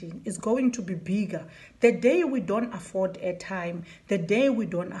COVID-19. It's going to be bigger. The day we don't afford airtime, the day we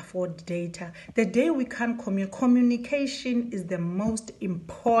don't afford data, the day we can't communication is the most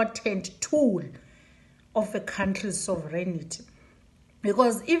important tool of a country's sovereignty.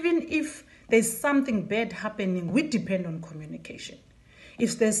 Because even if there's something bad happening, we depend on communication.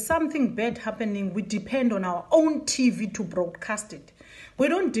 If there's something bad happening, we depend on our own TV to broadcast it. We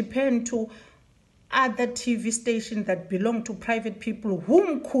don't depend to other TV stations that belong to private people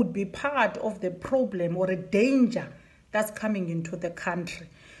whom could be part of the problem or a danger that's coming into the country.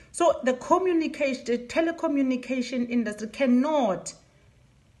 So the telecommunication industry cannot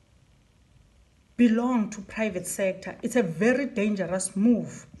belong to private sector. It's a very dangerous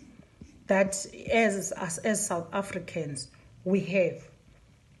move that as South Africans we have.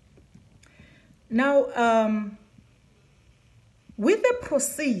 Now, with the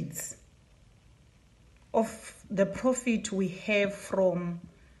proceeds of the profit we have from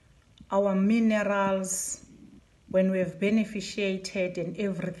our minerals, when we have beneficiated and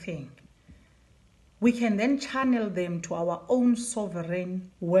everything, we can then channel them to our own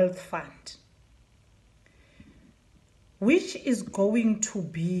sovereign wealth fund, which is going to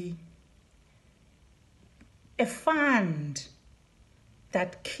be a fund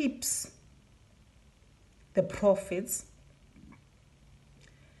that keeps the profits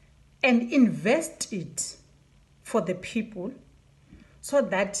and invest it for the people so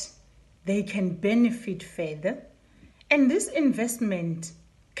that they can benefit further. And this investment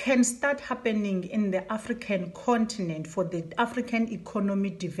can start happening in the African continent for the African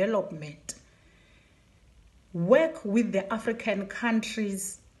economic development. Work with the African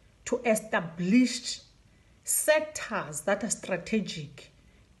countries to establish sectors that are strategic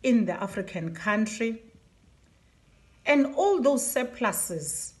in the African country. And all those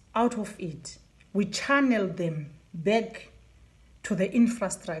surpluses out of it, we channel them back to the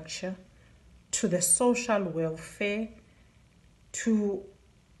infrastructure, to the social welfare, to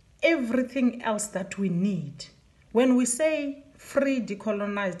everything else that we need. When we say free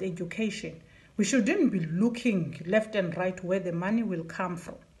decolonized education, we shouldn't be looking left and right where the money will come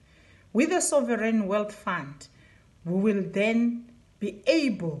from. With the Sovereign Wealth Fund, we will then be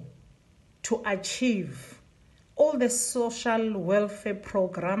able to achieve all the social welfare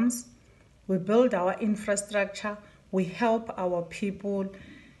programs. we build our infrastructure, we help our people,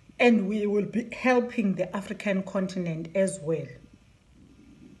 and we will be helping the African continent as well.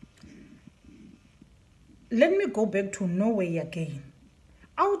 Let me go back to Norway again.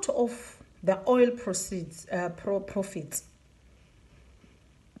 Out of the oil profits,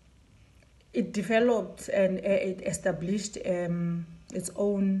 it developed and it established its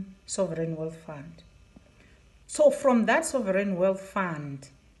own sovereign wealth fund. So from that sovereign wealth fund,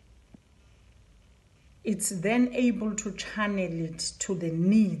 it's then able to channel it to the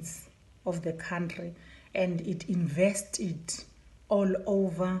needs of the country, and it invests it all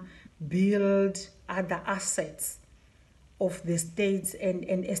over, build other assets of the states,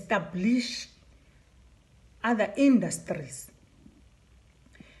 and establish other industries.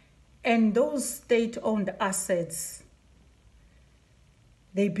 And those state-owned assets,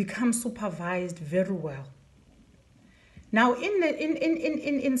 they become supervised very well. Now,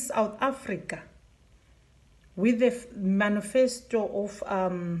 in South Africa, with the manifesto of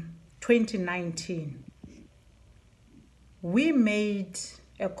 2019, we made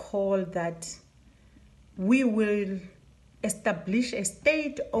a call that we will establish a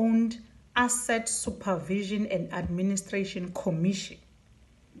state-owned asset supervision and administration commission,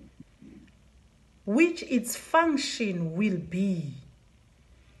 which its function will be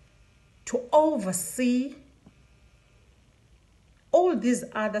to oversee all these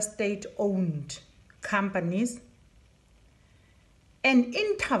other state-owned companies and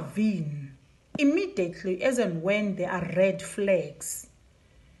intervene immediately as and when there are red flags,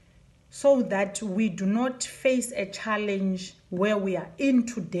 so that we do not face a challenge where we are in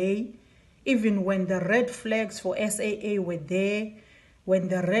today. Even when the red flags for SAA were there, when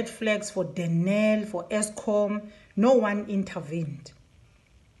the red flags for Denel, for Eskom, no one intervened.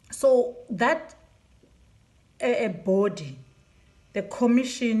 So that body, the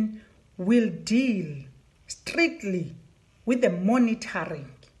commission, will deal strictly with the monitoring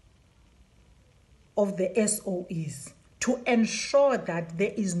of the SOEs to ensure that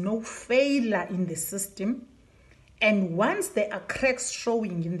there is no failure in the system. And once there are cracks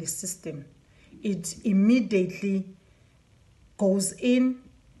showing in the system, it immediately goes in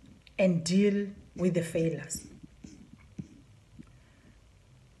and deal with the failures.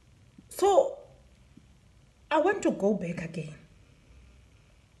 So I want to go back again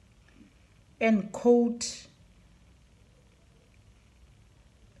and quote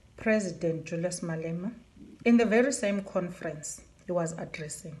President Julius Malema in the very same conference he was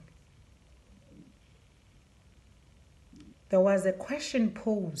addressing. There was a question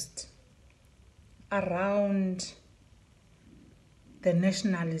posed around the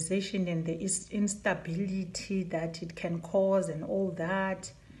nationalization and the instability that it can cause and all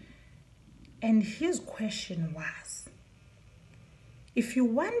that. And his question was, if you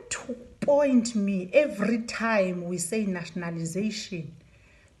want to point me every time we say nationalization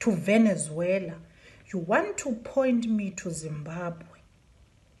to Venezuela, you want to point me to Zimbabwe,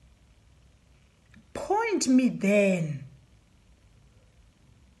 point me then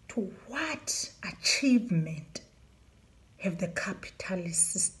to what achievement have the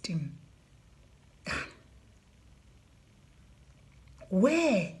capitalist system done?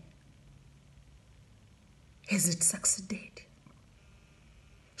 Where has it succeeded?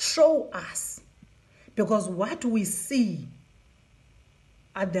 Show us, because what we see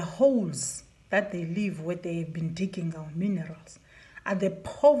are the holes that they leave where they have been digging our minerals, are the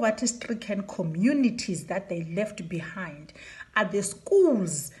poverty-stricken communities that they left behind, are the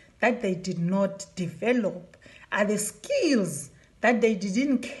schools that they did not develop, are the skills that they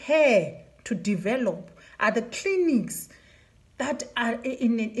didn't care to develop, are the clinics that are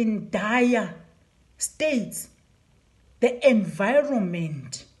in dire states, the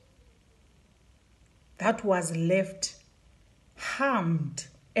environment that was left harmed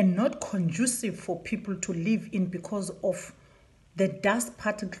and not conducive for people to live in because of the dust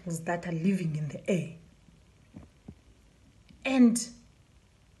particles that are living in the air. And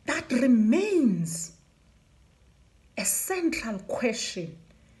that remains a central question.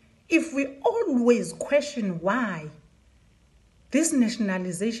 If we always question why this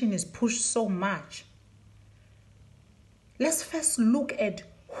nationalization is pushed so much, let's first look at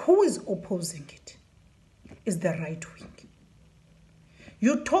who is opposing it. Is the right wing.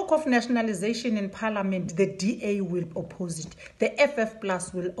 You talk of nationalization in parliament, the DA will oppose it. The EFF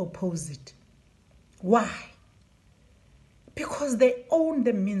Plus will oppose it. Why? Because they own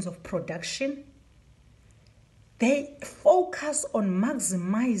the means of production. They focus on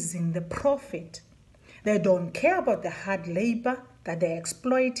maximizing the profit. They don't care about the hard labor. that they're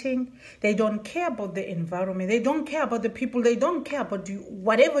exploiting. They don't care about the environment. They don't care about the people. They don't care about you,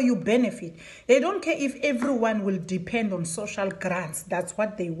 whatever you benefit. They don't care if everyone will depend on social grants. That's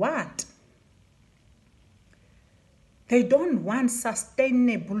what they want. They don't want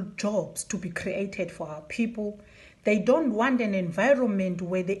sustainable jobs to be created for our people. They don't want an environment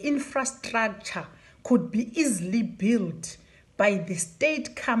where the infrastructure could be easily built by the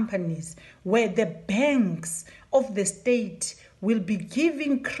state companies, where the banks of the state will be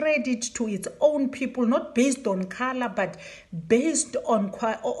giving credit to its own people, not based on color, but based on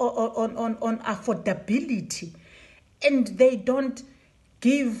affordability. And they don't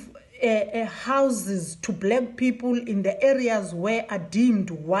give houses to black people in the areas where are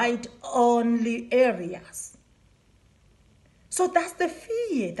deemed white-only areas. So that's the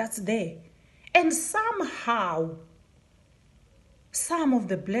fear that's there. And somehow, some of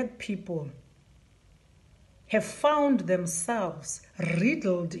the black people have found themselves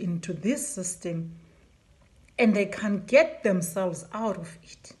riddled into this system, and they can't get themselves out of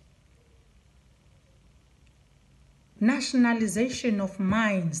it. Nationalization of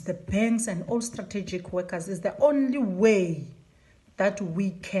mines, the banks, and all strategic workers is the only way that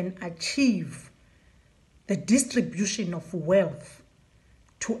we can achieve the distribution of wealth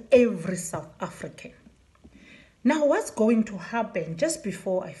to every South African. Now, what's going to happen just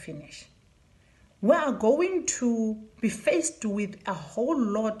before I finish? We are going to be faced with a whole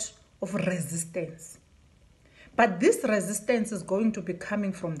lot of resistance. But this resistance is going to be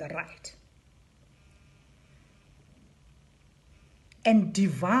coming from the right and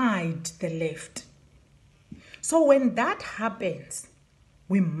divide the left. So when that happens,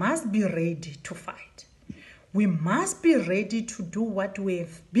 we must be ready to fight. We must be ready to do what we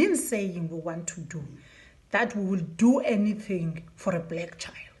have been saying we want to do, that we will do anything for a black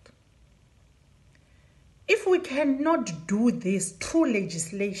child. If we cannot do this through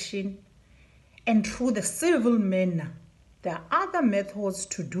legislation and through the civil manner, there are other methods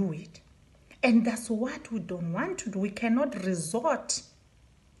to do it. And that's what we don't want to do. We cannot resort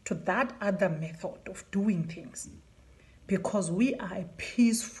to that other method of doing things because we are a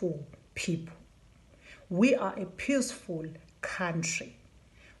peaceful people. We are a peaceful country.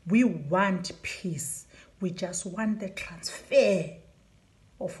 We want peace. We just want the transfer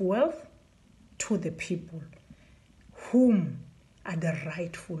of wealth to the people whom are the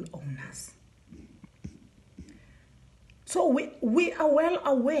rightful owners. So we are well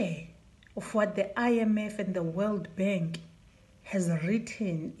aware of what the IMF and the World Bank has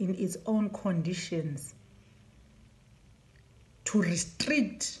written in its own conditions to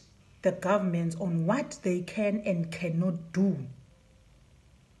restrict the governments on what they can and cannot do.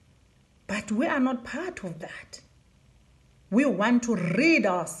 But we are not part of that. We want to rid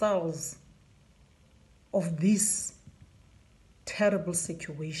ourselves of this terrible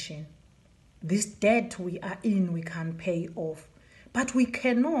situation. This debt we are in, we can't pay off. But we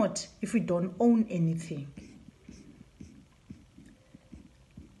cannot if we don't own anything.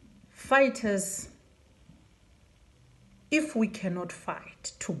 Fighters, if we cannot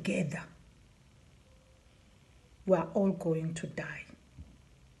fight together, we are all going to die.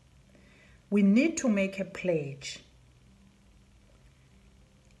 We need to make a pledge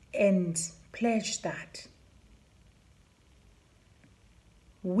and pledge that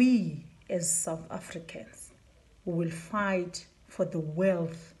we as South Africans will fight for the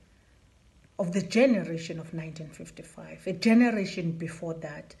wealth of the generation of 1955, a generation before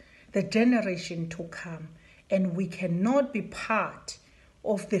that, the generation to come. And we cannot be part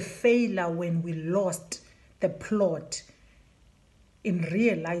of the failure when we lost the plot in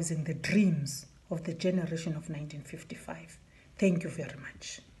realizing the dreams of the generation of 1955. Thank you very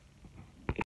much.